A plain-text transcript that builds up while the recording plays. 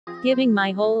Giving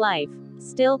my whole life.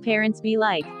 Still parents be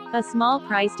like, a small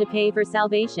price to pay for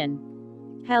salvation.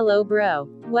 Hello bro.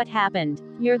 What happened?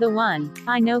 You're the one.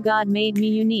 I know God made me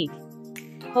unique.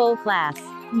 Whole class.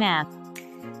 Math.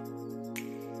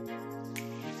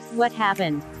 What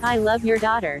happened? I love your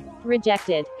daughter.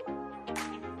 Rejected.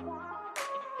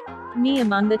 Me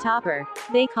among the topper.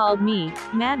 They called me,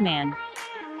 madman.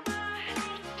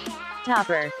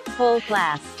 Topper. Whole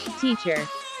class. Teacher.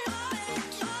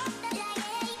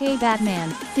 Hey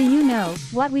Batman, do you know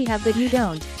what we have that you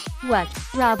don't? What,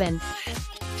 Robin?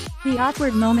 The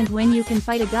awkward moment when you can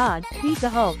fight a god, beat the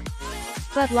Hulk,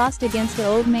 but lost against the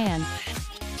old man.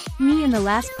 Me and the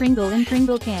last Pringle in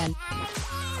Pringle can.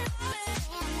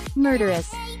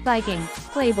 Murderous, Viking,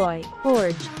 Playboy,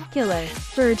 Orge, Killer,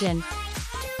 Virgin.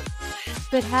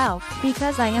 But how?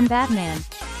 Because I am Batman.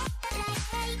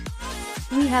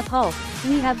 We have Hulk,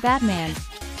 we have Batman.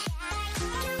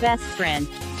 Best friend.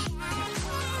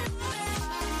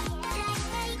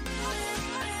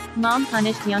 Mom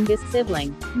punished youngest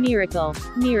sibling. Miracle.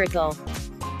 Miracle.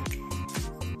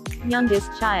 Youngest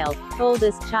child.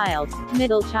 Oldest child.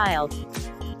 Middle child.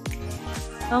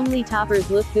 Only toppers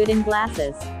look good in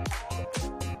glasses.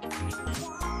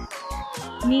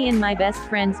 Me and my best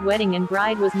friend's wedding and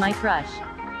bride was my crush.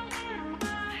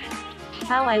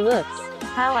 How I looks.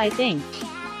 How I think.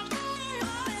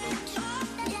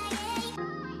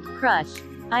 Crush.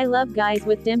 I love guys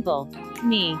with dimple.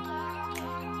 Me.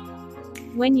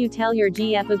 When you tell your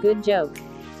GF a good joke,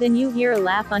 then you hear a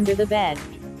laugh under the bed.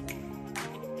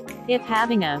 If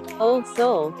having a old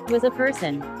soul was a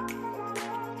person.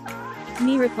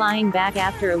 Me replying back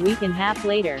after a week and a half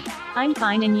later, I'm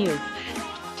fine and you.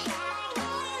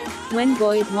 When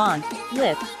boys want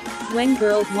lift, when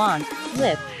girls want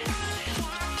lift.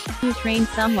 You train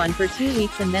someone for 2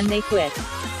 weeks and then they quit.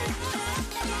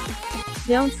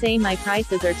 Don't say my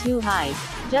prices are too high,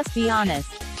 just be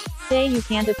honest. Say you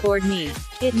can't afford me.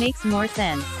 It makes more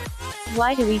sense.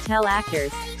 Why do we tell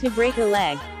actors to break a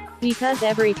leg? Because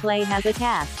every play has a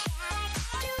cast.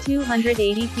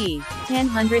 280p,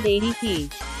 1080p.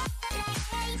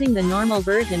 Using the normal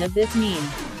version of this meme.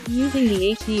 Using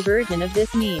the HD version of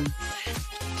this meme.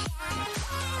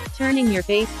 Turning your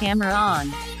face camera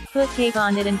on. Put tape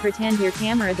on it and pretend your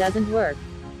camera doesn't work.